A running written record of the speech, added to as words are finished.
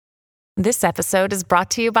This episode is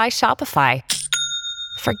brought to you by Shopify.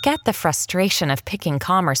 Forget the frustration of picking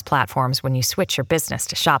commerce platforms when you switch your business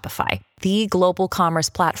to Shopify, the global commerce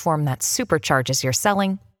platform that supercharges your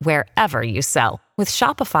selling wherever you sell. With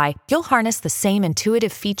Shopify, you'll harness the same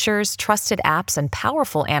intuitive features, trusted apps, and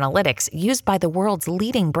powerful analytics used by the world's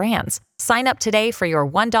leading brands. Sign up today for your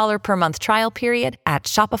 $1 per month trial period at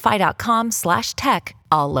shopify.com/tech,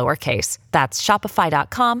 all lowercase. That's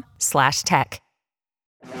shopify.com/tech.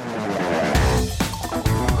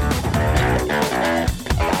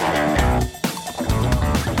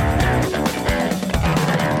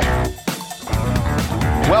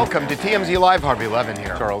 Welcome to TMZ Live. Harvey Levin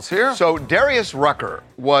here. Charles here. So Darius Rucker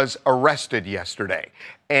was arrested yesterday,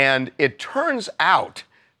 and it turns out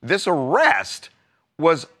this arrest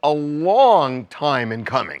was a long time in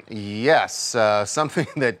coming. Yes, something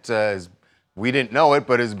that we didn't know it,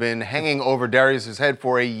 but has been hanging over Darius's head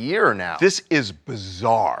for a year now. This is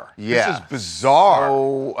bizarre. Yeah. This is bizarre.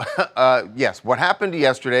 So, yes, what happened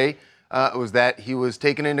yesterday was that he was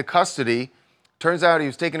taken into custody. Turns out he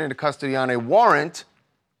was taken into custody on a warrant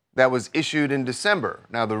that was issued in December.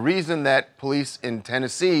 Now, the reason that police in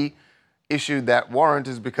Tennessee issued that warrant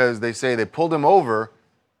is because they say they pulled him over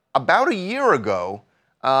about a year ago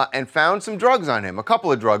and found some drugs on him, a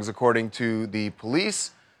couple of drugs, according to the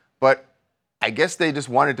police. But I guess they just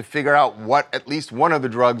wanted to figure out what at least one of the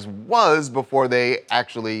drugs was before they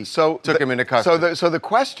actually took him into custody. So the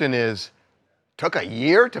question is, took a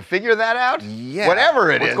year to figure that out? Yeah. Whatever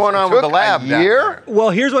it is. What's going on with the lab a down year? there? Well,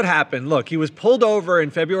 here's what happened. Look, he was pulled over in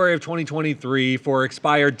February of 2023 for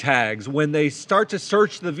expired tags. When they start to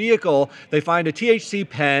search the vehicle, they find a THC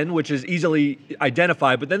pen, which is easily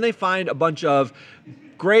identified, but then they find a bunch of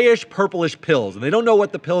grayish, purplish pills, and they don't know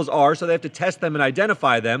what the pills are, so they have to test them and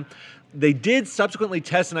identify them. They did subsequently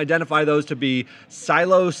test and identify those to be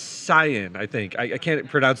psilocybin, I think. I can't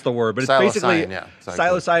pronounce the word, but it's basically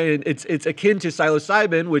psilocybin. It's akin to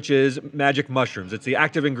psilocybin, which is magic mushrooms. It's the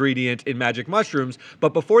active ingredient in magic mushrooms.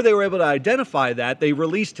 But before they were able to identify that, they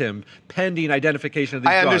released him pending identification of these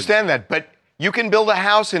drugs. I understand that, but you can build a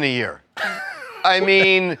house in a year. I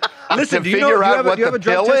mean, listen, to figure out what the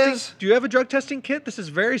pill is? Do you have a drug testing kit? This is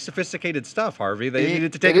very sophisticated stuff, Harvey. They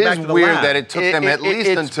needed to take it back to the It is weird lab. that it took them at least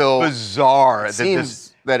until... bizarre. It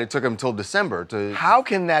seems that it took them until December to... How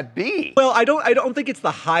can that be? Well, I don't think it's the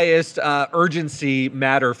highest urgency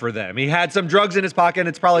matter for them. He had some drugs in his pocket.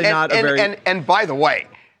 It's probably not a very... And by the way,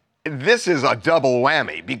 this is a double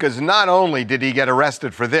whammy, because not only did he get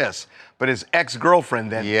arrested for this, but his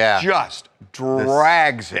ex-girlfriend then just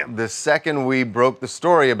drags him. The second we broke the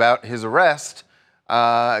story about his arrest,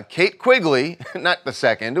 Kate Quigley, not the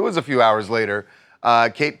second, it was a few hours later,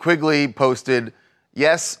 Kate Quigley posted,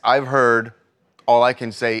 "Yes, I've heard. All I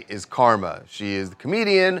can say is karma." She is the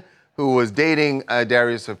comedian who was dating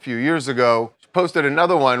Darius a few years ago. She posted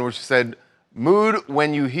another one which said, "Mood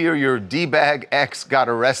when you hear your D-bag ex got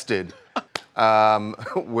arrested,"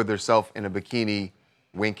 with herself in a bikini,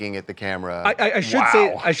 winking at the camera. I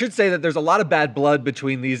should say that there's a lot of bad blood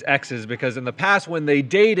between these exes, because in the past when they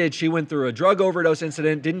dated, she went through a drug overdose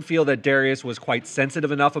incident, didn't feel that Darius was quite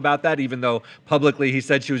sensitive enough about that, even though publicly he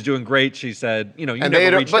said she was doing great. She said, you never reached out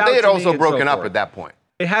to me. But they had also broken up at that point.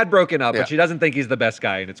 They had broken up, but she doesn't think he's the best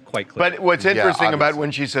guy, and it's quite clear. But what's interesting about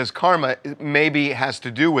when she says karma maybe has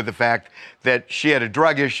to do with the fact that she had a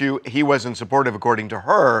drug issue, he wasn't supportive according to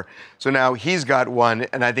her, so now he's got one,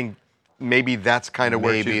 and I think maybe that's kind of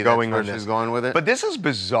where she's going with it. But this is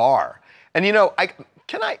bizarre. And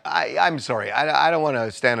I'm sorry, I don't want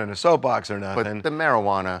to stand on a soapbox or nothing. But the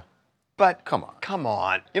marijuana, but come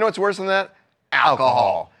on. You know what's worse than that?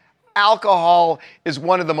 Alcohol. Alcohol is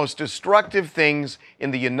one of the most destructive things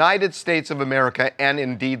in the United States of America and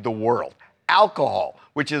indeed the world. Alcohol,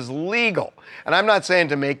 which is legal. And I'm not saying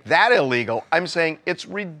to make that illegal. I'm saying it's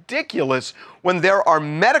ridiculous when there are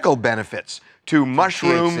medical benefits to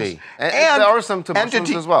mushrooms THC. And there are some to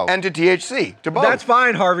mushrooms as well. And to THC, to both. That's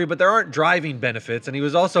fine, Harvey, but there aren't driving benefits, and he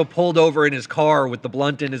was also pulled over in his car with the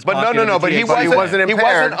blunt in his pocket. But he wasn't impaired. He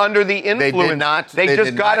wasn't under the influence. They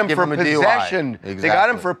just got him for possession. Exactly. They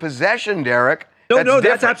got him for possession, Derek.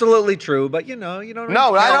 That's absolutely true, but you don't.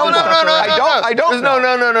 No, I don't know. I don't know.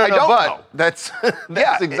 No. I don't but know. That's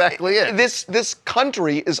exactly it. This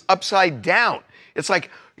country is upside down. It's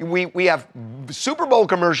like we have Super Bowl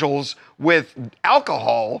commercials with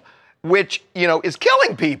alcohol, which is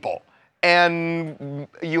killing people, and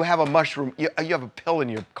you have a mushroom. You have a pill in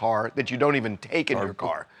your car that you don't even take in your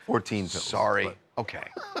car. 14 pills. Sorry. Okay.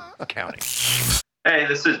 Counting. Hey,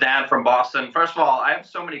 this is Dan from Boston. First of all, I have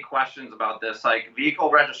so many questions about this. Like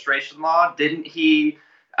vehicle registration law, didn't he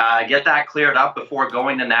Get that cleared up before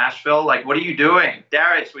going to Nashville. Like, what are you doing?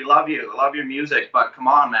 Darius, we love you. I love your music, but come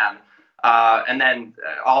on, man. And then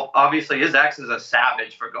obviously his ex is a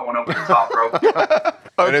savage for going over the top rope.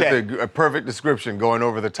 Okay. That is a perfect description, going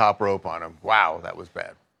over the top rope on him. Wow, that was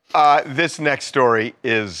bad. This next story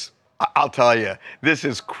is, I'll tell you, this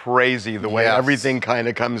is crazy the way everything kind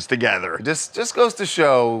of comes together. Just goes to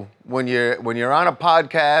show when you're on a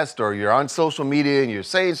podcast or you're on social media and you're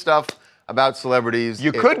saying stuff about celebrities.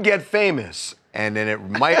 You could get famous. And then it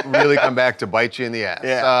might really come back to bite you in the ass.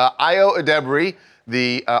 Yeah. Io Adebri,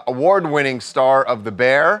 the award-winning star of The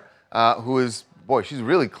Bear, who is, boy, she's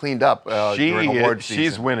really cleaned up during award season.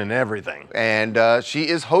 She's winning everything. And she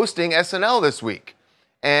is hosting SNL this week.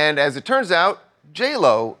 And as it turns out,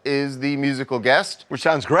 J-Lo is the musical guest. Which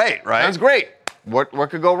sounds great, right? Sounds great. What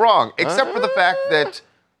could go wrong? Except for the fact that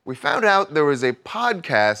we found out there was a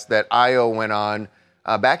podcast that Io went on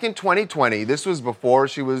back in 2020. This was before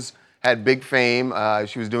she had big fame. I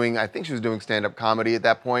think she was doing stand-up comedy at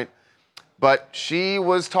that point. But she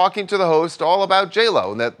was talking to the host all about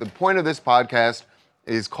J-Lo, and that the point of this podcast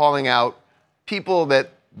is calling out people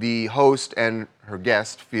that the host and her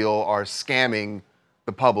guest feel are scamming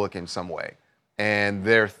the public in some way. And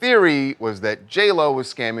their theory was that J-Lo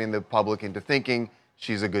was scamming the public into thinking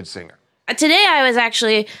she's a good singer. Today I was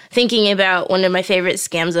actually thinking about one of my favorite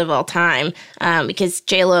scams of all time because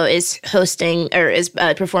J-Lo is hosting or is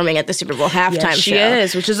performing at the Super Bowl halftime show. She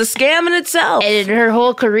is, which is a scam in itself. And her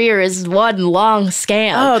whole career is one long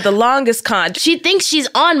scam. Oh, the longest con. She thinks she's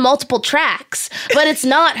on multiple tracks, but it's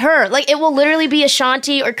not her. Like, it will literally be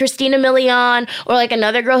Ashanti or Christina Milian or like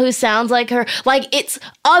another girl who sounds like her. Like, it's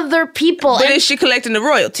other people. But is she collecting the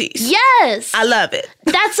royalties? Yes. I love it.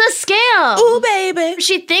 That's a scam. Ooh, baby.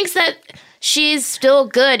 She thinks that she's still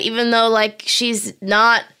good, even though, like, she's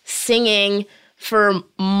not singing for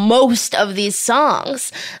most of these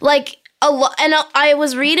songs. Like, and I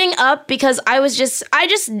was reading up because I was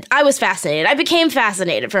fascinated. I became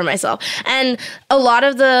fascinated for myself. And a lot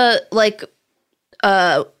of the, like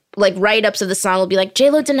write-ups of the song will be like,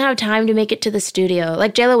 J-Lo didn't have time to make it to the studio.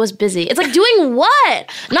 Like, J-Lo was busy. It's like, doing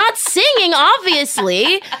what? Not singing,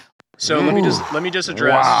 obviously. So let me just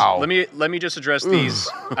address let me just address these,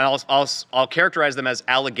 and I'll characterize them as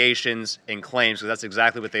allegations and claims, because that's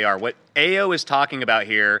exactly what they are. What Ayo is talking about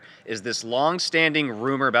here is this long-standing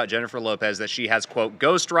rumor about Jennifer Lopez that she has, quote,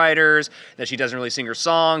 ghostwriters, that she doesn't really sing her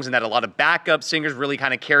songs, and that a lot of backup singers really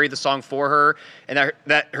kind of carry the song for her, and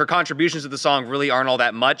that her contributions to the song really aren't all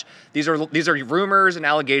that much. These are rumors and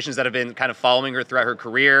allegations that have been kind of following her throughout her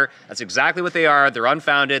career. That's exactly what they are. They're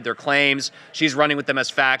unfounded. They're claims. She's running with them as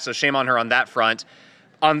facts, so shame on her on that front.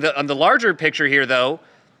 On the larger picture here, though,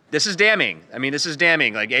 this is damning. I mean, this is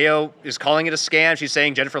damning. Like, Ayo is calling it a scam. She's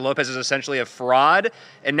saying Jennifer Lopez is essentially a fraud.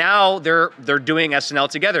 And now they're doing SNL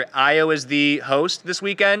together. Ayo is the host this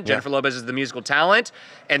weekend. Jennifer Lopez is the musical talent.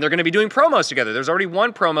 And they're going to be doing promos together. There's already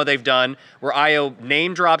one promo they've done where Ayo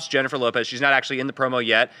name drops Jennifer Lopez. She's not actually in the promo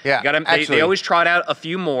yet. Yeah, they always trot out a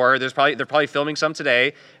few more. They're probably filming some today.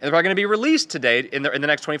 And they're probably going to be released today in the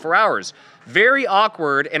next 24 hours. Very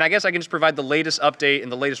awkward, and I guess I can just provide the latest update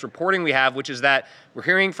and the latest reporting we have, which is that we're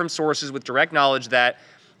hearing from sources with direct knowledge that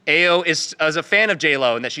Ayo is a fan of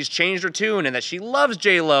J-Lo, and that she's changed her tune, and that she loves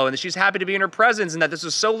J-Lo, and that she's happy to be in her presence, and that this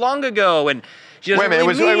was so long ago, and she doesn't really mean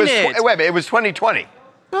it. Wait a minute, it was 2020.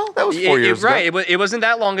 Well, that was 4 years ago. Right, it wasn't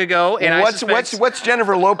that long ago. And what's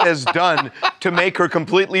Jennifer Lopez done to make her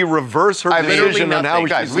completely reverse her decision on how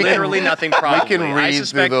she's literally nothing, probably. I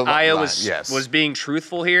suspect Ayo was being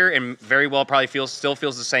truthful here and very well probably still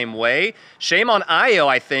feels the same way. Shame on Ayo,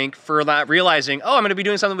 I think, for not realizing, I'm going to be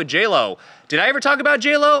doing something with J-Lo. Did I ever talk about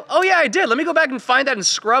J-Lo? Oh, yeah, I did. Let me go back and find that and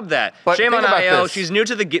scrub that. But shame on Ayo. She's new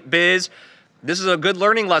to the biz. This is a good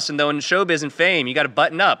learning lesson, though, in showbiz and fame. You got to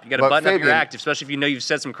button up. You got to button up your act, especially if you know you've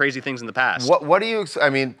said some crazy things in the past. What do you?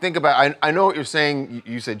 I mean, think about. I know what you're saying.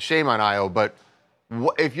 You said shame on Ayo, but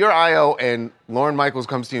if you're Ayo and Lorne Michaels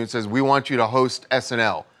comes to you and says, "We want you to host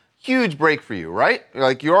SNL," huge break for you, right?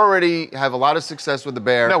 Like, you already have a lot of success with The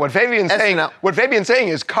Bear. No, what Fabian's saying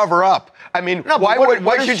is cover up. I mean,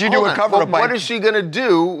 why should you do a cover-up? What is she going to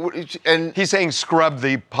do? And he's saying scrub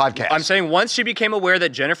the podcast. I'm saying once she became aware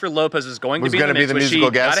that Jennifer Lopez is going to be the musical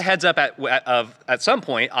guest, got a heads up at some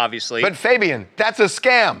point, obviously. But Fabian, that's a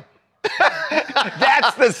scam.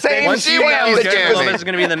 That's the same Once you know Jennifer Lopez is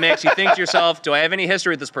going to be in the mix, you think to yourself, do I have any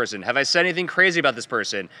history with this person? Have I said anything crazy about this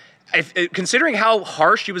person? Considering how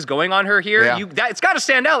harsh she was going on her here, it's got to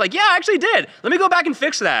stand out. Like, yeah, I actually did. Let me go back and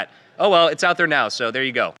fix that. Oh, well, it's out there now, so there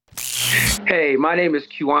you go. Hey, my name is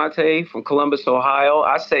Qante from Columbus, Ohio.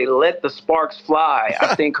 I say let the sparks fly.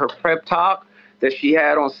 I think her prep talk that she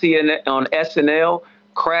had on SNL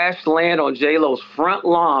crash land on J-Lo's front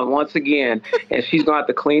lawn once again, and she's going to have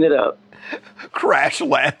to clean it up. Crash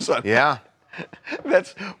lands on. Yeah.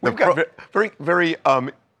 We've got very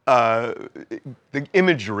the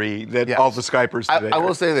imagery that all the Skypers today. I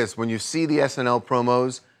will say this: when you see the SNL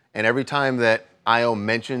promos, and every time that Io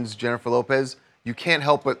mentions Jennifer Lopez, you can't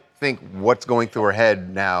help but think what's going through her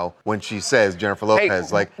head now when she says Jennifer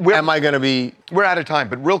Lopez. Am I going to be? We're out of time,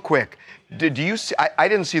 but real quick, did you see? I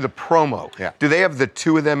didn't see the promo. Yeah. Do they have the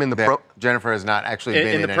two of them in the promo? Jennifer has not actually been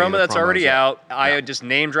in the any promo of the that's promos already yet. out. Io just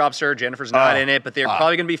name drops her. Jennifer's not in it, but they're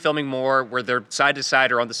probably going to be filming more where they're side to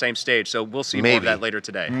side or on the same stage. So we'll see more of that later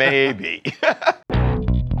today. Maybe.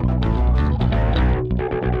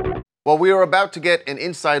 Well, we are about to get an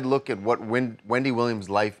inside look at what Wendy Williams'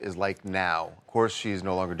 life is like now. Of course, she's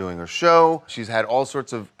no longer doing her show. She's had all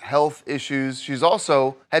sorts of health issues. She's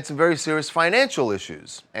also had some very serious financial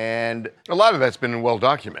issues. And a lot of that's been well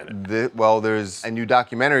documented. There's a new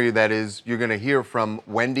documentary that you're going to hear from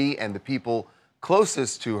Wendy and the people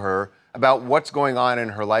closest to her about what's going on in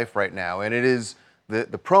her life right now. And it is the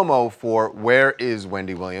promo for Where is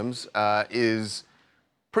Wendy Williams is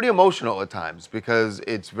pretty emotional at times because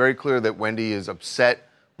it's very clear that Wendy is upset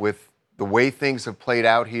with the way things have played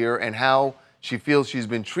out here and how she feels she's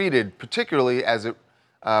been treated, particularly as it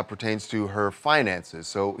pertains to her finances.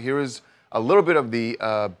 So here is a little bit of the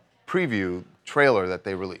preview trailer that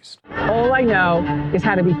they released. All I know is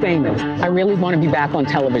how to be famous. I really want to be back on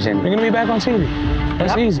television. You're going to be back on TV.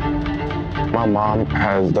 That's easy. My mom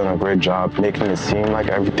has done a great job making it seem like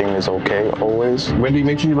everything is okay always. Wendy,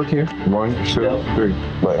 make sure you look here. 1, 2, 3.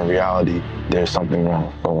 But in reality, there's something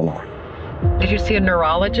wrong going on. Did you see a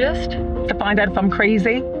neurologist to find out if I'm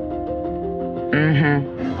crazy?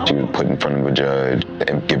 Mm-hmm. She was put in front of a judge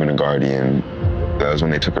and given a guardian. That was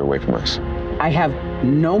when they took her away from us. I have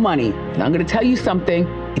no money. And I'm going to tell you something.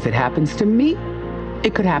 If it happens to me,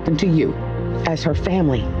 it could happen to you. As her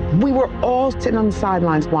family, we were all sitting on the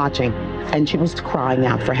sidelines watching, and she was crying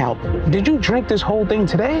out for help. Did you drink this whole thing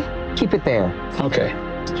today? Keep it there. Okay.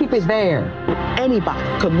 Keep it there.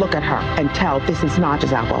 Anybody could look at her and tell this is not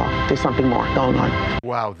just alcohol. There's something more going on.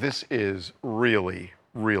 Wow, this is really,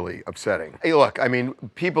 really upsetting. Hey, look, I mean,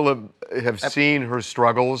 people have seen her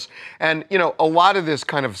struggles, and, you know, a lot of this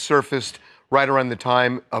kind of surfaced right around the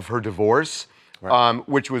time of her divorce. Right.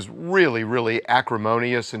 Which was really, really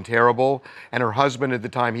acrimonious and terrible. And her husband at the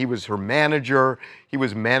time, he was her manager. He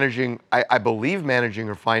was managing, I believe, managing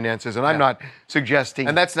her finances. And I'm not suggesting...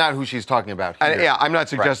 And that's not who she's talking about here. I'm not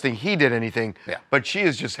suggesting he did anything. Yeah. But she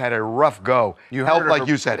has just had a rough go. Like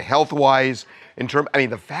you said, health-wise,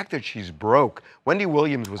 the fact that she's broke. Wendy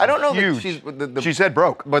Williams was I don't know huge. That she said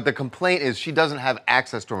broke. But the complaint is she doesn't have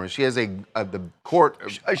access to her. She has the court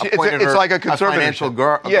appointed it's her like a conservatorship. financial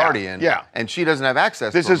guardian. Yeah. And she doesn't have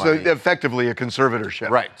access this to her is effectively a conservatorship.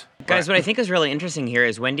 Right. Guys, what I think is really interesting here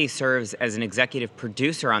is Wendy serves as an executive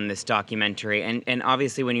producer on this documentary. And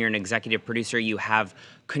obviously, when you're an executive producer, you have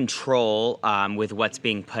control with what's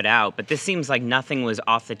being put out. But this seems like nothing was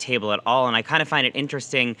off the table at all. And I kind of find it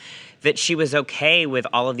interesting that she was okay with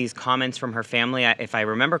all of these comments from her family. If I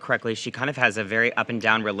remember correctly, she kind of has a very up and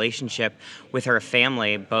down relationship with her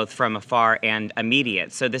family, both from afar and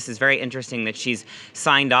immediate. So this is very interesting that she's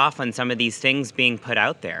signed off on some of these things being put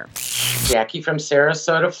out there. Jackie from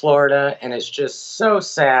Sarasota, Florida, and it's just so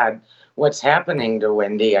sad what's happening to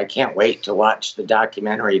Wendy. I can't wait to watch the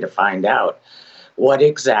documentary to find out what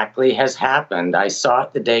exactly has happened. I saw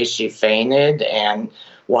it the day she fainted and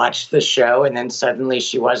watched the show, and then suddenly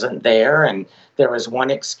she wasn't there, and there was one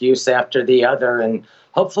excuse after the other, and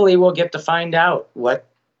hopefully we'll get to find out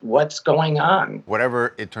what's going on.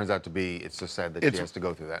 Whatever it turns out to be, it's just sad that she has to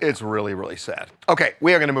go through that. It's really, really sad. Okay,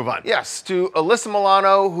 we are going to move on. Yes, to Alyssa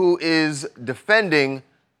Milano, who is defending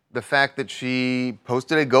the fact that she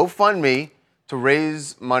posted a GoFundMe to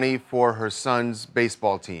raise money for her son's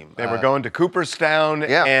baseball team. They were going to Cooperstown,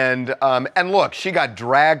 and look, she got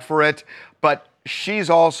dragged for it, but she's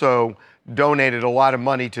also donated a lot of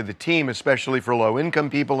money to the team, especially for low-income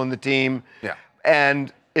people in the team. Yeah.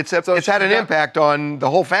 And it's had an impact on the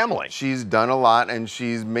whole family. She's done a lot, and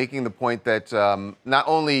she's making the point that not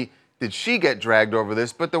only did she get dragged over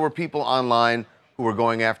this, but there were people online who were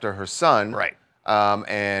going after her son. Right.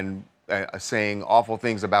 And saying awful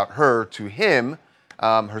things about her to him.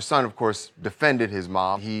 Her son, of course, defended his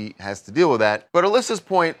mom. He has to deal with that. But Alyssa's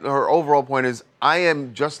point, her overall point is, I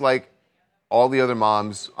am just like all the other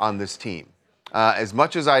moms on this team. As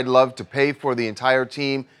much as I'd love to pay for the entire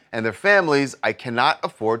team and their families, I cannot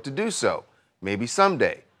afford to do so. Maybe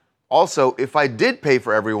someday. Also, if I did pay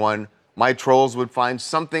for everyone, my trolls would find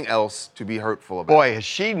something else to be hurtful about. Boy, has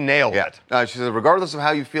she nailed it. She said, regardless of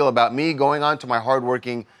how you feel about me, going on to my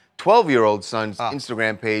hardworking 12-year-old son's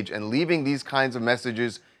Instagram page and leaving these kinds of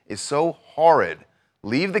messages is so horrid.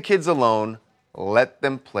 Leave the kids alone. Let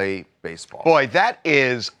them play baseball. Boy, that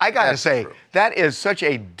is, I gotta say, that is such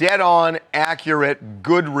a dead-on, accurate,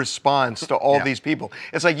 good response to all these people.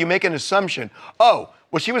 It's like you make an assumption, oh,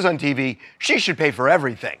 well, she was on TV, she should pay for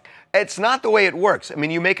everything. It's not the way it works. I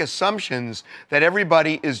mean, you make assumptions that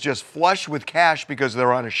everybody is just flush with cash because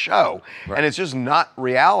they're on a show, and it's just not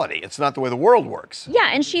reality. It's not the way the world works.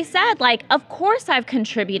 Yeah, and she said, like, of course I've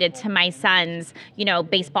contributed to my son's, you know,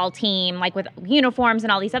 baseball team, like with uniforms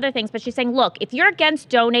and all these other things. But she's saying, look, if you're against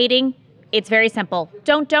donating, it's very simple.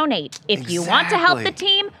 Don't donate. If you want to help the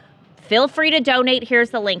team, feel free to donate.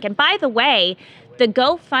 Here's the link. And by the way, the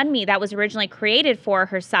GoFundMe that was originally created for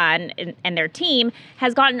her son and their team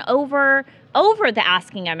has gotten over the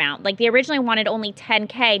asking amount. Like they originally wanted only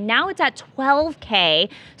 $10K. Now it's at $12K.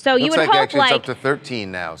 So you would hope actually it's up to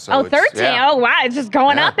 13 now. So 13. Oh wow, it's just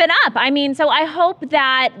going up and up. I mean, so I hope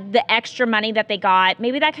that the extra money that they got,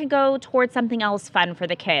 maybe that could go towards something else fun for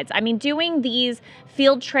the kids. I mean, doing these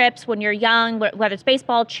field trips when you're young, whether it's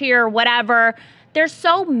baseball, cheer, whatever, they're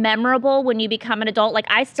so memorable when you become an adult. Like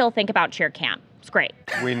I still think about cheer camp. It's great.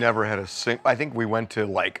 We never had I think we went to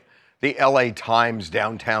like the LA Times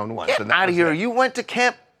downtown once. Get out of here. You went to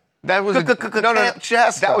camp. That was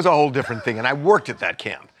that was a whole different thing. And I worked at that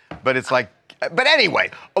camp. But it's like, but anyway,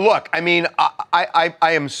 look, I mean, I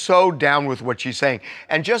am so down with what she's saying.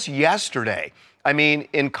 And just yesterday, I mean,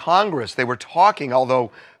 in Congress, they were talking,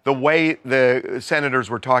 although the way the senators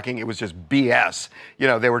were talking, it was just BS. You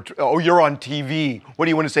know, they were, oh, you're on TV. What do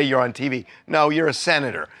you want to say you're on TV? No, you're a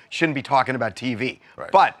senator. Shouldn't be talking about TV.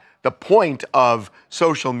 Right. But the point of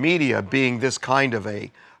social media being this kind of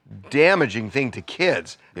a damaging thing to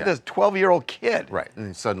kids, this 12-year-old kid. Right,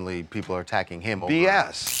 and suddenly people are attacking him over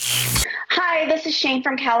BS. Hi, this is Shane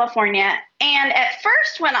from California. And at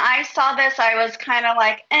first when I saw this, I was kind of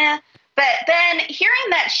like, eh. But then hearing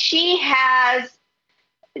that she has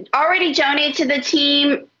already donated to the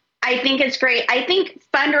team, I think it's great. I think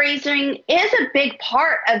fundraising is a big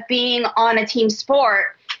part of being on a team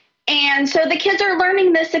sport. And so the kids are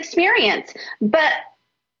learning this experience. But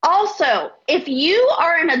also, if you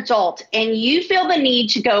are an adult and you feel the need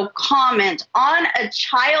to go comment on a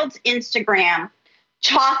child's Instagram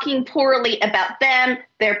talking poorly about them,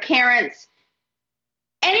 their parents,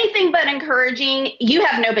 anything but encouraging, you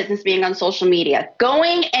have no business being on social media.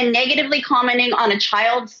 Going and negatively commenting on a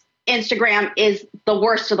child's Instagram is the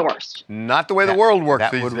worst of the worst. Not the way the world works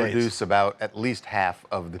that these would days. reduce about at least half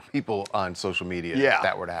of the people on social media if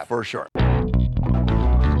that were to happen. For sure.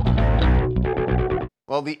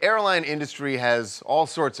 Well, the airline industry has all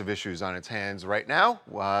sorts of issues on its hands right now,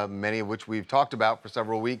 many of which we've talked about for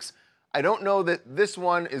several weeks. I don't know that this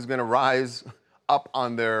one is going to rise up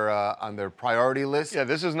on their priority list. Yeah,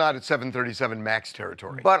 this is not at 737 MAX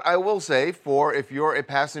territory. But I will say, if you're a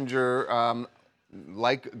passenger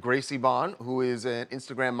like Gracie Bond, who is an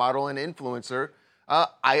Instagram model and influencer,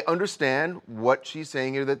 I understand what she's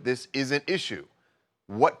saying here, that this is an issue.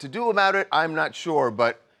 What to do about it, I'm not sure,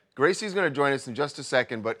 but Gracie's going to join us in just a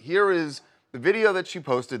second. But here is the video that she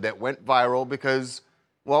posted that went viral because,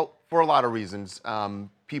 well, for a lot of reasons,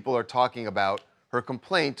 people are talking about her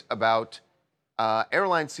complaint about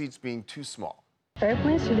airline seats being too small.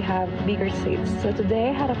 Airplanes should have bigger seats. So today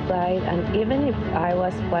I had a flight, and even if I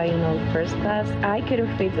was flying on first class, I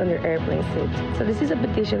couldn't fit on your airplane seat. So this is a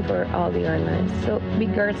petition for all the airlines. So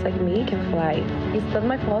big girls like me can fly. It's not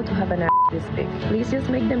my fault to have an ass this big. Please just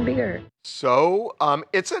make them bigger. So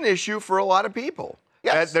it's an issue for a lot of people.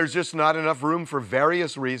 Yes. There's just not enough room for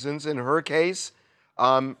various reasons. In her case,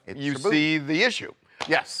 you see the issue.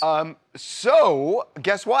 Yes. So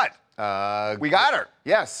guess what? We got her.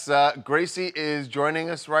 Yes, Gracie is joining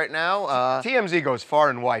us right now. TMZ goes far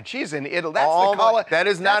and wide. She's in Italy. That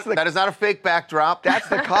is not a fake backdrop. That's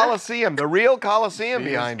the Coliseum, the real Coliseum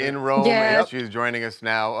behind in it. Rome. Yes. She's joining us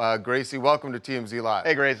now. Gracie, welcome to TMZ Live.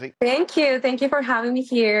 Hey, Gracie. Thank you. Thank you for having me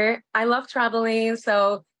here. I love traveling,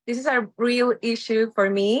 so this is a real issue for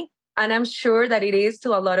me, and I'm sure that it is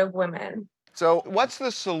to a lot of women. So what's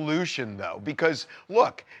the solution, though? Because,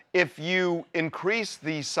 look, if you increase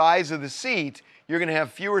the size of the seat, you're going to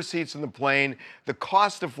have fewer seats in the plane. The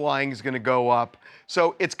cost of flying is going to go up.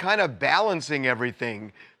 So it's kind of balancing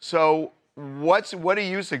everything. So what are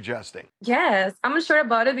you suggesting? Yes, I'm not sure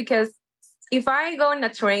about it because if I go in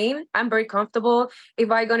a train, I'm very comfortable.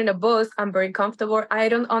 If I go in a bus, I'm very comfortable. I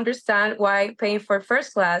don't understand why paying for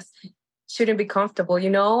first class shouldn't be comfortable. You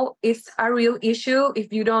know, it's a real issue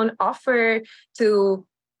if you don't offer to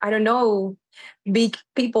I don't know, big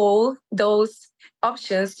people those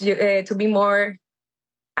options to be more,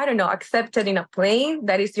 I don't know, accepted in a plane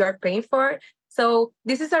that is you're paying for. So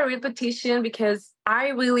this is a real petition because I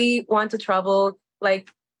really want to travel like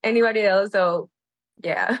anybody else. So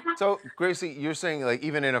yeah. So Gracie, you're saying like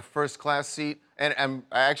even in a first class seat, and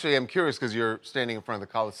I'm curious because you're standing in front of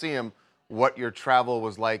the Coliseum, what your travel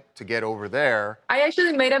was like to get over there. I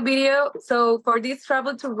actually made a video. So for this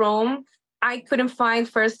travel to Rome, I couldn't find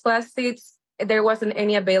first class seats. There wasn't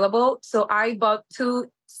any available. So I bought 2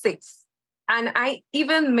 seats. And I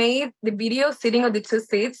even made the video sitting on the 2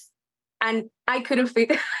 seats and I couldn't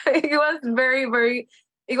fit. It was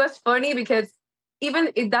it was funny because even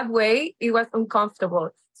in that way, it was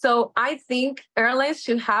uncomfortable. So I think airlines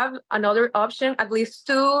should have another option, at least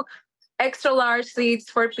 2 extra large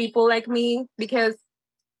seats for people like me, because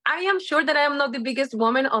I am sure that I am not the biggest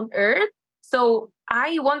woman on earth. So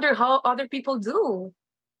I wonder how other people do.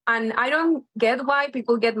 And I don't get why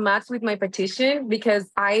people get mad with my petition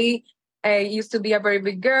because I used to be a very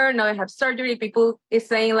big girl. Now I have surgery. People is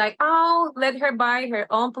saying like, oh, let her buy her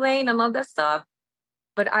own plane and all that stuff.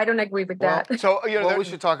 But I don't agree with that. So well, we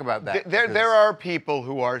should talk about that. There are people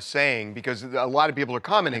who are saying, because a lot of people are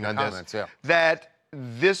commenting on this, that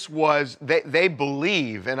this was, they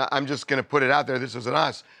believe, and I'm just going to put it out there, this isn't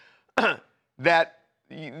us, that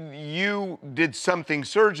you did something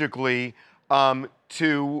surgically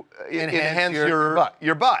to enhance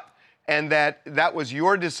your butt. And that was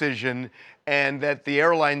your decision, and that the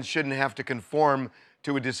airlines shouldn't have to conform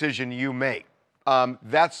to a decision you make.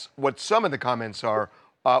 That's what some of the comments are.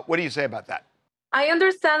 What do you say about that? I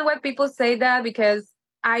understand why people say that because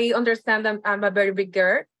I understand I'm a very big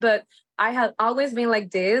girl, but I have always been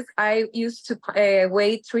like this. I used to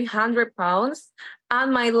weigh 300 pounds,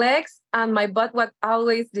 and my legs and my butt was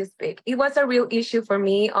always this big. It was a real issue for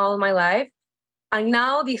me all my life. And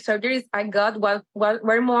now the surgeries I got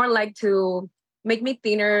were more like to make me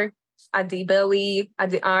thinner at the belly,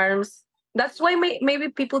 at the arms. That's why maybe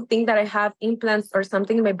people think that I have implants or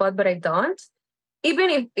something in my butt, but I don't.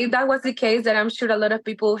 Even if that was the case, that I'm sure a lot of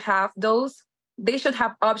people have those, they should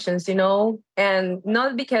have options, you know? And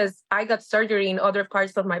not because I got surgery in other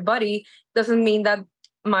parts of my body doesn't mean that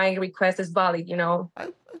my request is valid, you know? I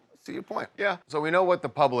see your point. Yeah. So we know what the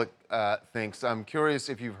public thinks. I'm curious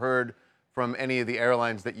if you've heard from any of the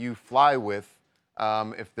airlines that you fly with,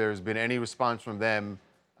 if there's been any response from them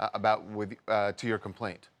to your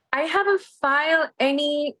complaint. I haven't filed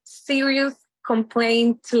any serious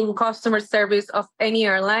complaint to customer service of any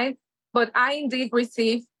airline, but I indeed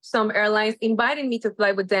received some airlines inviting me to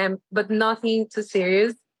fly with them, but nothing too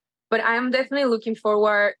serious. But I am definitely looking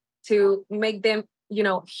forward to make them, you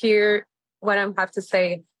know, hear what I have to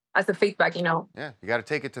say as a feedback, you know. Yeah, you got to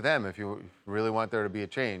take it to them if you really want there to be a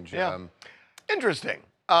change. Yeah. Interesting.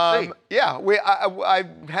 I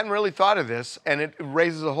hadn't really thought of this, and it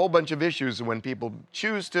raises a whole bunch of issues when people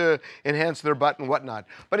choose to enhance their butt and whatnot.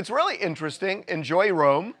 But it's really interesting. Enjoy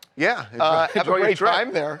Rome. Yeah. Have a great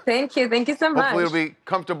time there. Thank you so much. Hopefully it'll be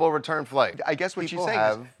comfortable return flight. I guess what she's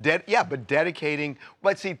saying is, but dedicating,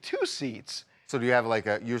 let's see, 2 seats. So do you have like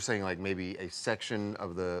you're saying like maybe a section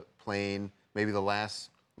of the plane, maybe the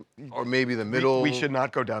last, or maybe the middle? We should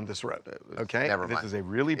not go down this road, okay? Never mind. This is a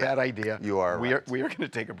really bad idea. You are right. We are going to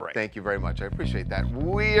take a break. Thank you very much. I appreciate that.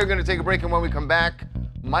 We are going to take a break, and when we come back,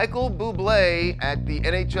 Michael Bublé at the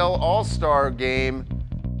NHL All-Star Game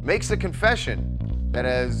makes a confession that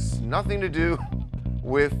has nothing to do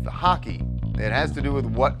with hockey. It has to do with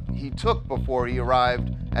what he took before he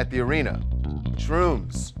arrived at the arena.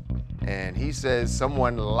 Shrooms. And he says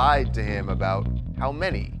someone lied to him about how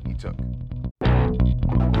many he took.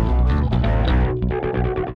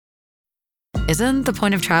 Isn't the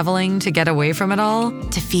point of traveling to get away from it all?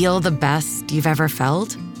 To feel the best you've ever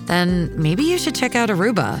felt? Then maybe you should check out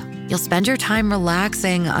Aruba. You'll spend your time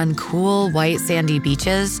relaxing on cool, white, sandy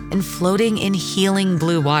beaches and floating in healing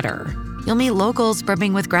blue water. You'll meet locals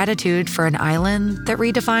brimming with gratitude for an island that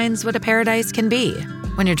redefines what a paradise can be.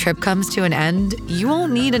 When your trip comes to an end, you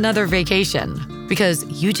won't need another vacation because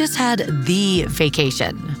you just had the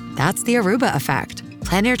vacation. That's the Aruba effect.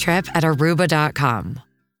 Plan your trip at Aruba.com.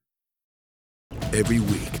 Every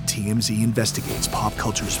week, TMZ investigates pop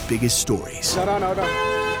culture's biggest stories.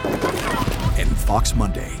 And Fox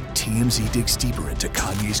Monday, TMZ digs deeper into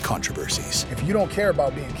Kanye's controversies. If you don't care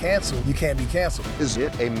about being canceled, you can't be canceled. Is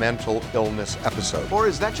it a mental illness episode? Or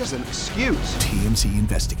is that just an excuse? TMZ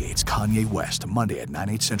investigates Kanye West, Monday at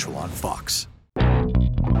 9/8 Central on Fox.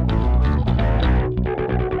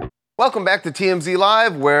 Welcome back to TMZ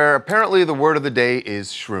Live, where apparently the word of the day is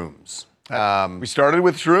shrooms. We started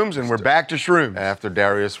with shrooms, and we're back to shrooms. After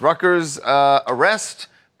Darius Rucker's arrest,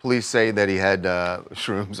 police say that he had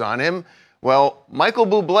shrooms on him. Well, Michael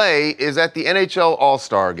Bublé is at the NHL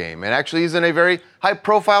All-Star Game, and actually he's in a very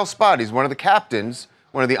high-profile spot. He's one of the captains,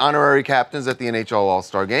 one of the honorary captains at the NHL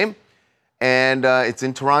All-Star Game, and it's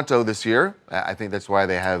in Toronto this year. I think that's why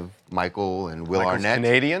they have Michael and Will Arnett,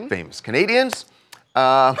 Canadian, famous Canadians.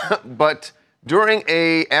 But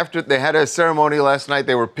after they had a ceremony last night,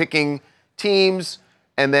 they were picking teams,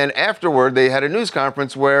 and then afterward they had a news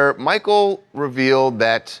conference where Michael revealed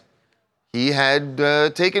that he had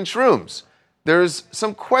taken shrooms. There's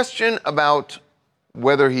some question about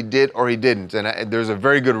whether he did or he didn't, and there's a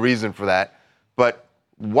very good reason for that. But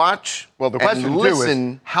watch. Well, the question and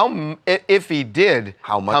listen. Too is if he did,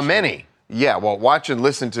 how many? Yeah, well, watch and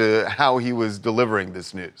listen to how he was delivering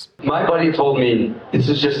this news. My buddy told me this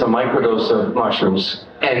is just a microdose of mushrooms,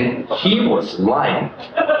 and he was lying.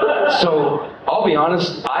 So I'll be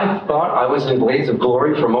honest, I thought I was in blaze of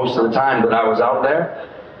glory for most of the time that I was out there,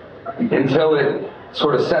 until it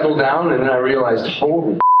sort of settled down, and then I realized,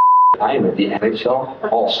 holy I am at the NHL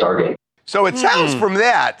All-Star Game. So it sounds from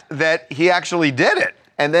that he actually did it.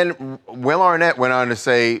 And then Will Arnett went on to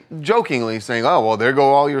say, jokingly, saying, oh, well, there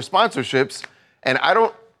go all your sponsorships. And I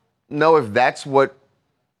don't know if that's what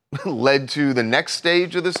led to the next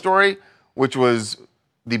stage of the story, which was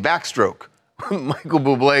the backstroke. Michael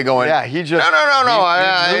Bublé going, yeah, he just... No,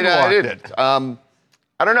 I didn't. I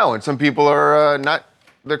don't know. And some people are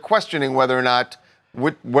they're questioning whether or not,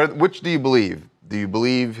 which do you believe? Do you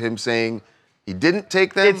believe him saying he didn't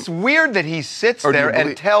take them? It's weird that he sits there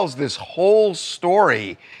and tells this whole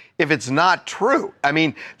story if it's not true. I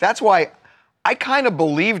mean, that's why I kind of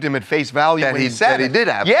believed him at face value when he said that he did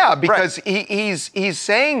have. Yeah, because he's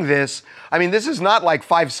saying this. I mean, this is not like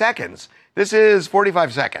 5 seconds. This is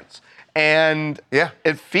 45 seconds. And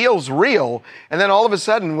it feels real. And then all of a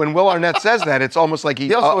sudden, when Will Arnett says that, it's almost like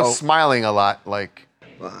he also was smiling a lot, like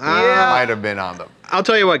might have been on them. I'll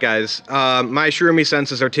tell you what, guys. My shroomy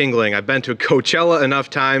senses are tingling. I've been to Coachella enough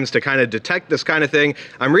times to kind of detect this kind of thing.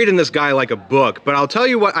 I'm reading this guy like a book, but I'll tell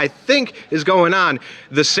you what I think is going on.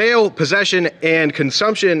 The sale, possession, and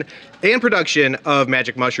consumption and production of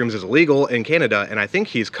magic mushrooms is illegal in Canada, and I think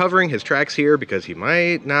he's covering his tracks here because he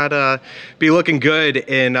might not be looking good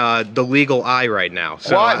in the legal eye right now.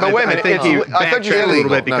 So but wait a minute. I think he backtracked a little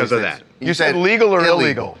bit because of that. You said legal or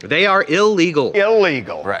illegal? They are illegal.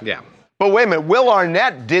 Illegal. Right. Yeah. But wait a minute, Will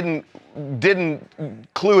Arnett didn't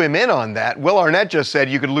clue him in on that. Will Arnett just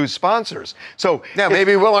said you could lose sponsors. So yeah,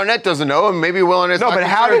 maybe Will Arnett doesn't know, and maybe Will Arnett's not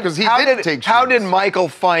concerned because he did take shrooms. How did Michael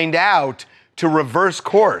find out to reverse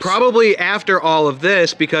course? Probably after all of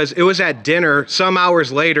this, because it was at dinner. Some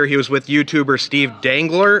hours later, he was with YouTuber Steve Steve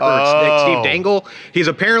Dangle. He's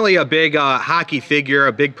apparently a big hockey figure,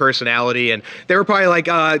 a big personality, and they were probably like,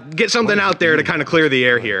 get something out there to kind of clear the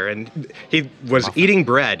air here. And he was eating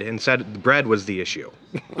bread and said bread was the issue.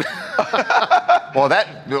 Well,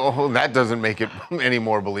 that doesn't make it any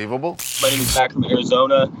more believable. My name is Mac from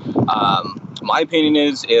Arizona. My opinion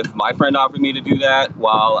is if my friend offered me to do that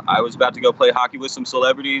while I was about to go play hockey with some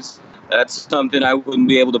celebrities, that's something I wouldn't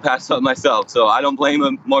be able to pass up myself. So I don't blame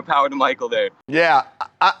him. More power to Michael there. Yeah.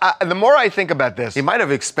 The more I think about this, he might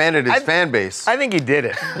have expanded his fan base. I think he did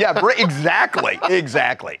it. Yeah, exactly.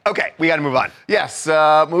 Exactly. Okay, we got to move on. Yes,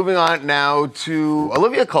 moving on now to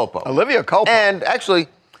Olivia Culpo. And actually,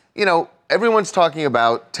 you know, everyone's talking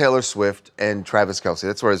about Taylor Swift and Travis Kelce.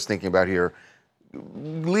 That's what I was thinking about here.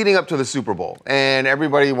 Leading up to the Super Bowl, and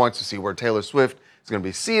everybody wants to see where Taylor Swift is going to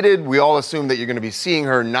be seated. We all assume that you're going to be seeing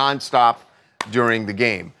her nonstop during the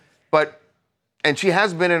game. And she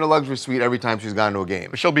has been in a luxury suite every time she's gone to a game.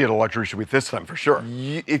 But she'll be in a luxury suite this time for sure.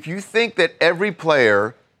 If you think that every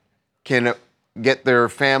player can get their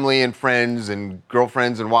family and friends and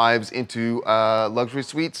girlfriends and wives into luxury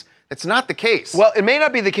suites, it's not the case. Well, it may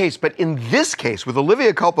not be the case, but in this case, with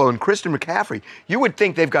Olivia Culpo and Kristen McCaffrey, you would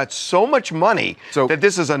think they've got so much money that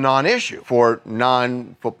this is a non-issue. For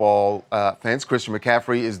non-football fans, Kristen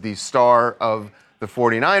McCaffrey is the star of the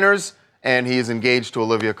 49ers, and he is engaged to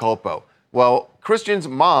Olivia Culpo. Well, Christian's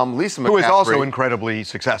mom, Lisa McCaffrey... Who is also incredibly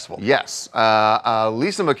successful. Yes.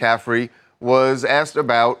 Lisa McCaffrey was asked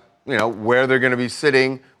about, you know, where they're going to be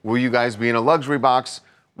sitting. Will you guys be in a luxury box?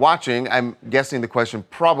 Watching, I'm guessing the question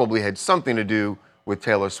probably had something to do with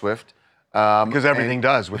Taylor Swift. Because everything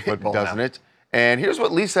does with football, doesn't it? And here's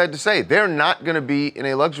what Lisa had to say. They're not going to be in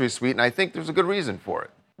a luxury suite, and I think there's a good reason for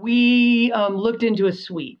it. We looked into a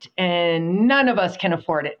suite, and none of us can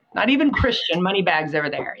afford it. Not even Christian Moneybags over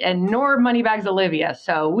there, and nor Moneybags Olivia.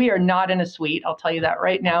 So we are not in a suite. I'll tell you that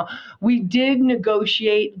right now. We did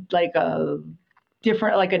negotiate like a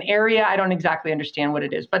different, like an area. I don't exactly understand what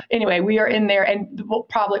it is. But anyway, we are in there. And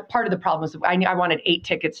probably part of the problem was I wanted 8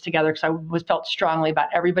 tickets together because I felt strongly about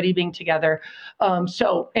everybody being together.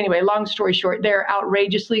 So anyway, long story short, they're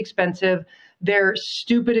outrageously expensive. They're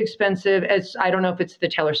stupid expensive. As I don't know if it's the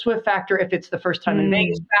Taylor Swift factor, if it's the first time in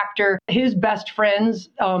Vegas factor. His best friends,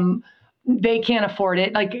 they can't afford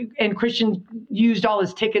it. And Christian used all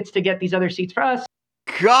his tickets to get these other seats for us.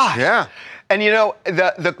 Gosh. Yeah. And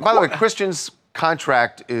by the way, Christian's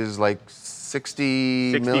contract is like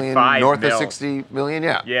 60 million, north of 60 million,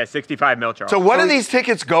 yeah. Yeah, 65 mil, Charles. So what are these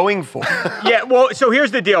tickets going for? Yeah, well, so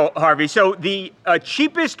here's the deal, Harvey. So the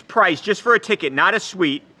cheapest price just for a ticket, not a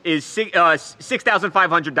suite, is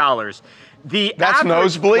 $6,500. That's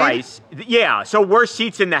nosebleed? Price, yeah, so worst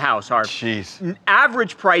seats in the house, Harv. Jeez.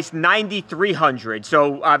 Average price, $9,300.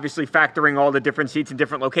 So obviously factoring all the different seats in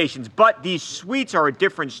different locations. But these suites are a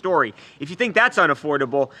different story. If you think that's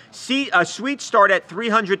unaffordable, suites start at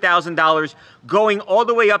 $300,000, going all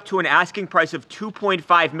the way up to an asking price of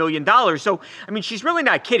 $2.5 million. So, I mean, she's really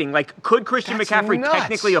not kidding. Like, could Christian McCaffrey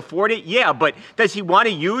technically afford it? Yeah, but does he want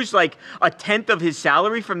to use like a tenth of his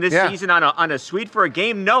salary from this season on a suite for a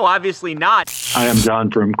game? No, obviously not. Hi, I'm John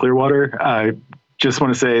from Clearwater. I just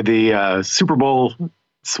want to say the Super Bowl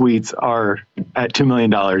suites are at $2 million,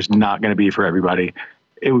 not going to be for everybody.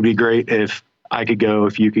 It would be great if I could go,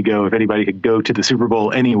 if you could go, if anybody could go to the Super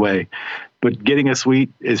Bowl anyway. But getting a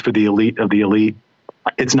suite is for the elite of the elite.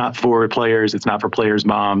 It's not for players. It's not for players'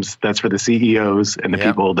 moms. That's for the CEOs and the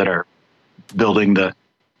people that are building the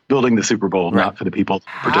Super Bowl, not for the people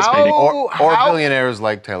participating. Or billionaires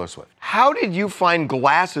like Taylor Swift. How did you find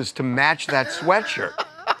glasses to match that sweatshirt?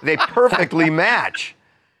 They perfectly match.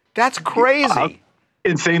 That's crazy.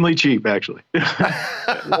 Insanely cheap, actually.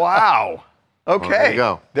 Wow. Okay.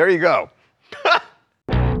 Well, there you go. There you go.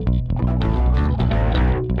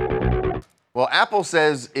 Well, Apple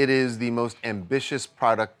says it is the most ambitious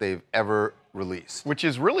product they've ever released. Which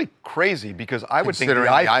is really crazy because I would think the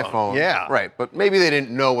Considering iPhone. Yeah. Right, but maybe they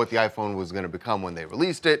didn't know what the iPhone was going to become when they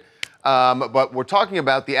released it. But we're talking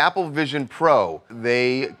about the Apple Vision Pro.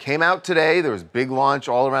 They came out today. There was a big launch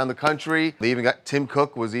all around the country. They even got Tim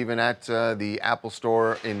Cook was even at the Apple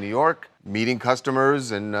store in New York, meeting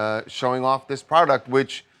customers and showing off this product,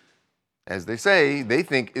 which, as they say, they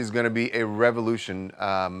think is going to be a revolution.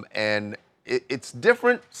 And it's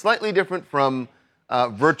different, slightly different from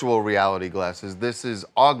virtual reality glasses. This is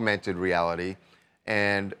augmented reality,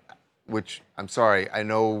 and which, I'm sorry, I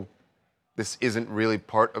know this isn't really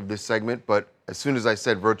part of this segment, but as soon as I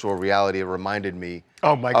said virtual reality, it reminded me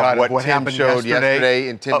of what Tim happened showed yesterday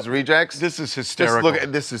in Tim's Rejects. This is hysterical.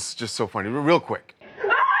 This is just so funny. Real quick.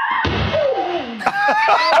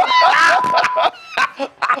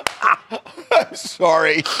 I'm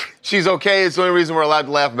sorry. She's okay. It's the only reason we're allowed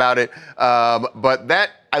to laugh about it. But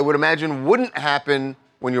that, I would imagine, wouldn't happen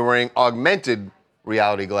when you're wearing augmented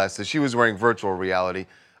reality glasses. She was wearing virtual reality.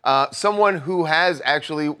 Someone who has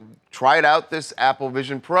actually tried out this Apple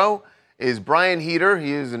Vision Pro is Brian Heater.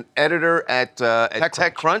 He is an editor at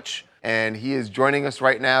TechCrunch, and he is joining us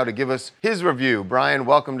right now to give us his review. Brian,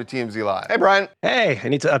 welcome to TMZ Live. Hey, Brian. Hey, I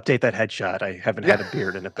need to update that headshot. I haven't had a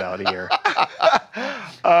beard in about a year.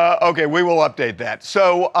 Okay, we will update that.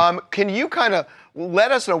 So can you kind of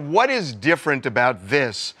let us know what is different about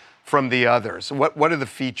this from the others? What are the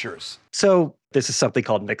features? So this is something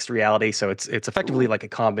called mixed reality. So it's effectively like a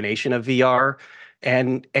combination of VR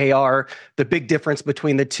and AR. The big difference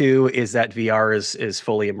between the two is that VR is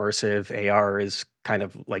fully immersive. AR is kind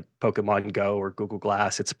of like Pokemon Go or Google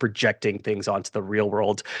Glass. It's projecting things onto the real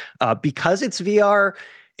world. Because it's VR,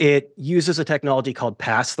 it uses a technology called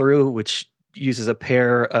pass-through, which uses a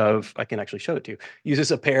pair of, I can actually show it to you,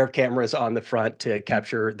 uses a pair of cameras on the front to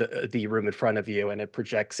capture the room in front of you, and it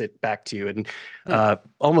projects it back to you in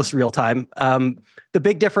almost real time. The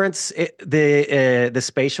big difference, the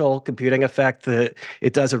spatial computing effect,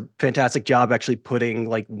 it does a fantastic job actually putting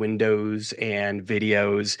like windows and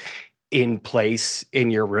videos in place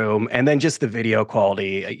in your room. And then just the video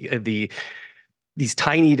quality, these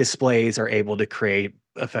tiny displays are able to create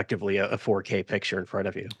effectively a 4K picture in front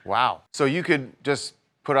of you. Wow. So you could just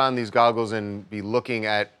put on these goggles and be looking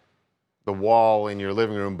at the wall in your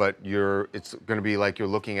living room, but it's going to be like you're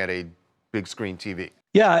looking at a big screen TV.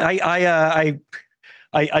 Yeah,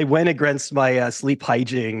 I went against my sleep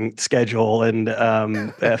hygiene schedule and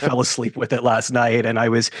fell asleep with it last night. And I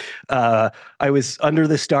was under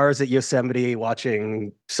the stars at Yosemite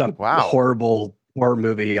watching some horrible horror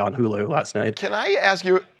movie on Hulu last night. Can I ask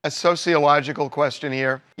you a sociological question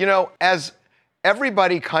here? You know, as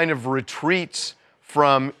everybody kind of retreats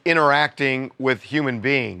from interacting with human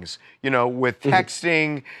beings, you know, with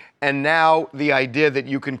texting and now the idea that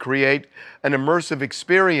you can create an immersive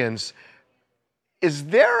experience. Is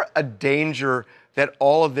there a danger that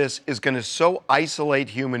all of this is going to so isolate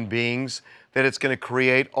human beings that it's going to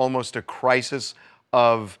create almost a crisis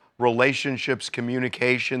of relationships,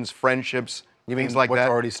 communications, friendships, things like what's that?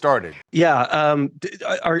 already started? Yeah.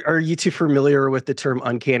 Are you two familiar with the term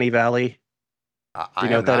uncanny valley? Do you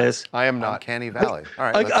know what that is? I am not. Uncanny Valley.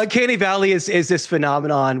 All right. Uncanny Valley is this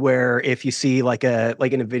phenomenon where if you see like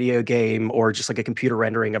in a video game or just like a computer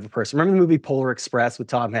rendering of a person. Remember the movie Polar Express with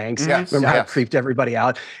Tom Hanks? Yes. Remember how it Yes. creeped everybody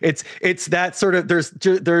out? It's that sort of there's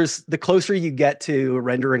the closer you get to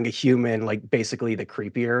rendering a human, like basically the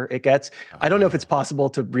creepier it gets. I don't know if it's possible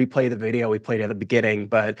to replay the video we played at the beginning,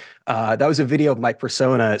 but that was a video of my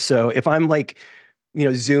persona. So if I'm like,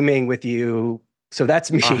 zooming with you, so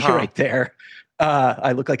that's me right there.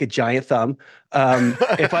 I look like a giant thumb.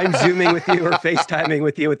 If I'm zooming with you or FaceTiming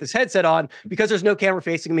with you with this headset on, because there's no camera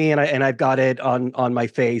facing me and I've got it on my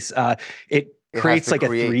face, it creates like a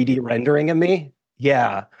 3D rendering of me.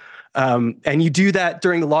 Yeah. And you do that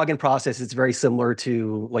during the login process. It's very similar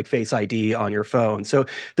to like Face ID on your phone. So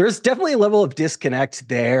there's definitely a level of disconnect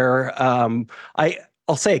there.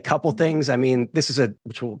 I'll say a couple things. I mean, this is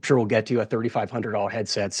which I'm sure we'll get to, a $3,500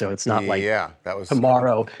 headset. So it's not like that was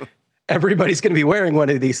tomorrow. Everybody's going to be wearing one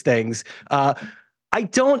of these things. At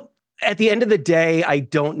the end of the day, I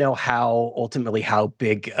don't know ultimately how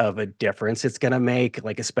big of a difference it's going to make,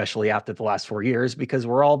 like especially after the last 4 years, because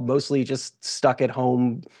we're all mostly just stuck at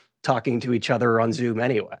home talking to each other on Zoom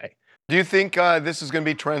anyway. Do you think this is going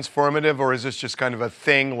to be transformative, or is this just kind of a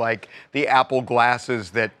thing like the Apple glasses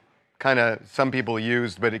that kind of some people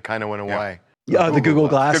used, but it kind of went away? The Google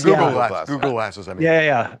Glass. The Google Glass. Google Glasses, I mean.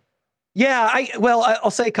 Yeah.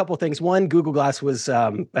 I'll say a couple of things. One, Google Glass was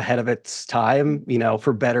ahead of its time,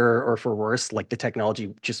 for better or for worse. Like the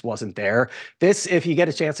technology just wasn't there. This, if you get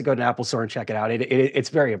a chance to go to an Apple store and check it out, it's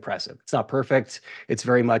very impressive. It's not perfect. It's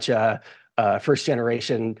very much a first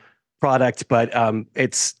generation product, but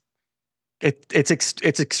it's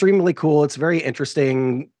extremely cool. It's very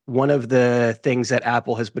interesting. One of the things that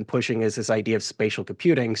Apple has been pushing is this idea of spatial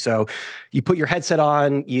computing. So you put your headset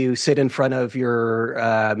on, you sit in front of your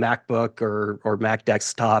MacBook or Mac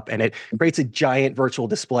desktop, and it creates a giant virtual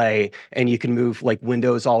display, and you can move like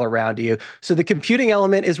windows all around you. So the computing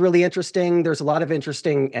element is really interesting. There's a lot of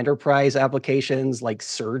interesting enterprise applications like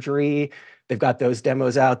surgery. They've got those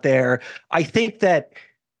demos out there. I think that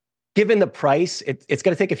given the price, it's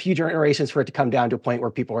going to take a few generations for it to come down to a point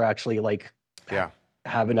where people are actually like,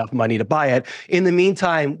 have enough money to buy it. In the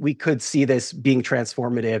meantime, we could see this being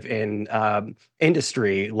transformative in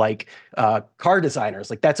industry, like car designers.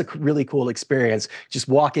 Like that's a really cool experience, just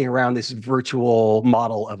walking around this virtual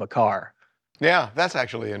model of a car. Yeah, that's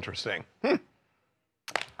actually interesting. I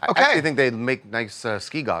actually think they'd make nice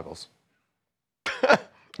ski goggles.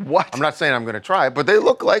 What? I'm not saying I'm going to try it, but they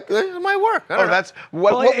look like it might work. I don't know. That's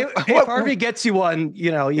what. If Harvey gets you one,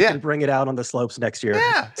 you can bring it out on the slopes next year.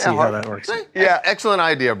 See how that works. Yeah, excellent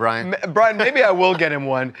idea, Brian. Brian, maybe I will get him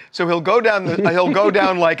one. So he'll go down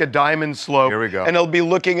like a diamond slope. Here we go. And he'll be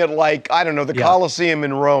looking at like, I don't know, the Colosseum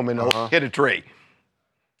in Rome, and he'll hit a tree.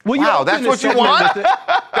 Well, wow, that's what you want?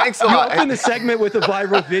 Thanks a lot. You open the segment with a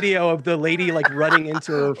viral video of the lady like running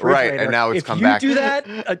into her refrigerator. Right, and now it's come If back. you do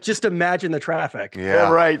that, just imagine the traffic. Yeah,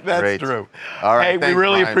 right. That's great. true. All right, hey, thanks, we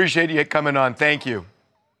really Brian. appreciate you coming on. Thank you.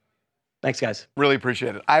 Thanks, guys. Really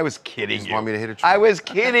appreciate it. I was kidding you. Want me to hit a tree? I was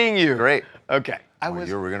kidding you. Great. Okay. You're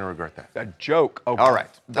going to regret that. A joke. Okay. All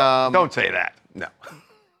right. Don't say that. No.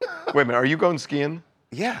 Wait a minute. Are you going skiing?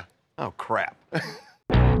 Yeah. Oh, crap.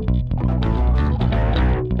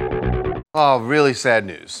 Oh, really sad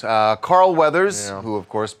news. Carl Weathers, who of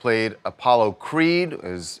course played Apollo Creed,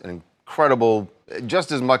 is an incredible,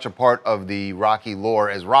 just as much a part of the Rocky lore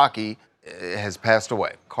as Rocky, has passed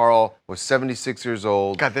away. Carl was 76 years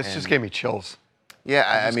old. God, this just gave me chills.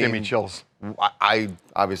 Yeah, This gave me chills. I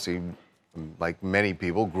obviously, like many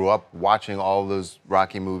people, grew up watching all those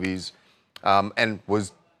Rocky movies and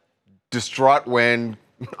was distraught when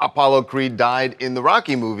Apollo Creed died in the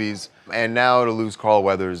Rocky movies. And now to lose Carl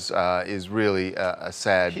Weathers is really a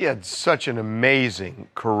sad. He had such an amazing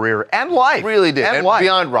career and life. Really did. And life.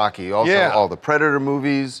 Beyond Rocky, also all the Predator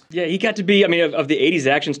movies. Yeah, he got to be, of the 80s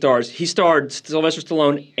action stars, he starred Sylvester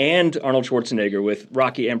Stallone and Arnold Schwarzenegger with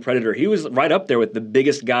Rocky and Predator. He was right up there with the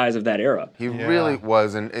biggest guys of that era. He really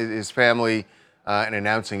was, and his family, in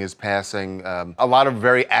announcing his passing, a lot of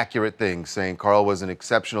very accurate things, saying Carl was an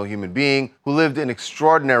exceptional human being who lived an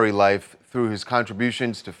extraordinary life. Through his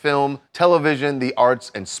contributions to film, television, the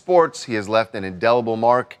arts, and sports, he has left an indelible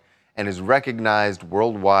mark and is recognized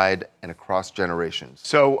worldwide and across generations.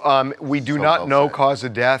 So we do not know cause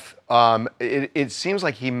of death. It seems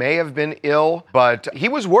like he may have been ill, but he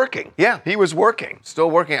was working. Yeah. He was working. Still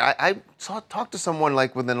working. I talked to someone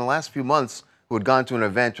like within the last few months who had gone to an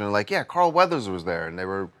event and like, yeah, Carl Weathers was there, and they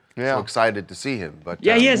were so excited to see him. But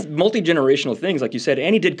yeah, he has multi-generational things, like you said,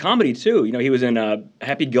 and he did comedy too. You know, he was in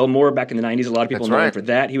Happy Gilmore back in the 90s. A lot of people know him for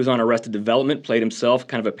that. He was on Arrested Development, played himself,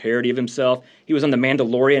 kind of a parody of himself. He was on The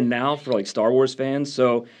Mandalorian now for like Star Wars fans.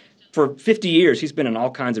 So for 50 years, he's been in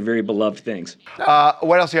all kinds of very beloved things.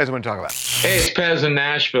 What else do you guys want to talk about? Hey, it's Pez in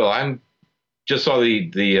Nashville. Just saw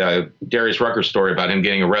the Darius Rucker story about him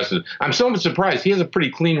getting arrested. I'm so surprised. He has a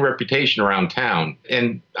pretty clean reputation around town.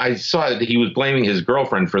 And I saw that he was blaming his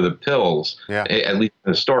girlfriend for the pills, at least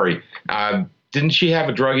in the story. Didn't she have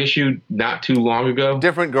a drug issue not too long ago?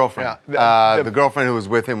 Different girlfriend. The girlfriend who was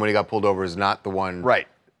with him when he got pulled over is not the one. Right.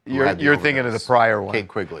 You're thinking of the prior one. Kate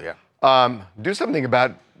Quigley, yeah. Do something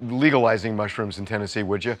about legalizing mushrooms in Tennessee,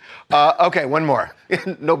 would you? Okay, one more.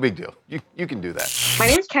 No big deal. You can do that. My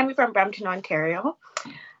name is Kenny from Brampton, Ontario.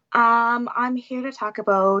 I'm here to talk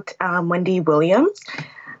about Wendy Williams.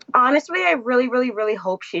 Honestly, I really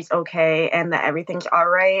hope she's okay and that everything's all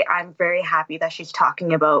right. I'm very happy that she's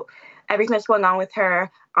talking about everything that's going on with her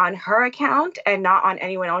on her account and not on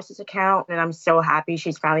anyone else's account. And I'm so happy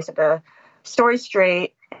she's finally set the story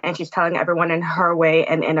straight and she's telling everyone in her way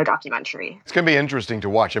and in a documentary. It's going to be interesting to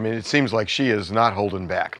watch. I mean, it seems like she is not holding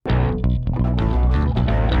back.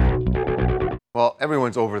 Well,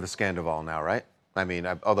 everyone's over the Scandival now, right? I mean,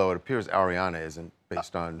 although it appears Ariana isn't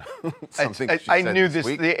based on something she said I knew this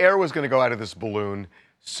week. the air was going to go out of this balloon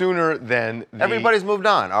sooner than Everybody's moved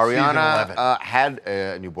on. Ariana had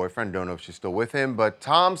a new boyfriend. Don't know if she's still with him. But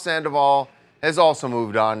Tom Sandoval has also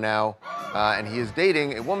moved on now. And he is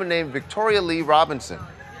dating a woman named Victoria Lee Robinson,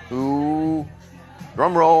 who,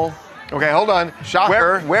 drum roll. Okay, hold on.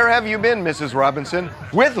 Shocker. Where have you been, Mrs. Robinson?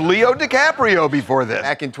 With Leo DiCaprio before this.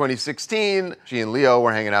 Back in 2016, she and Leo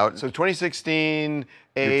were hanging out. So 2016,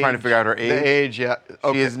 You're trying to figure out her age? The age, yeah.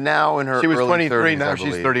 Okay. She is now in her early 30s. She was 23, now I she's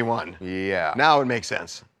believe. 31. Yeah. Now it makes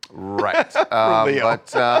sense. Right. Leo.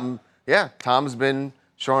 But, yeah, Tom's been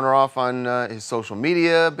showing her off on his social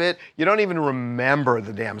media a bit. You don't even remember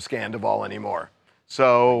the damn Scandival anymore.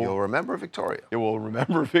 So you'll remember Victoria. You will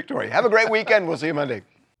remember Victoria. Have a great weekend. We'll see you Monday.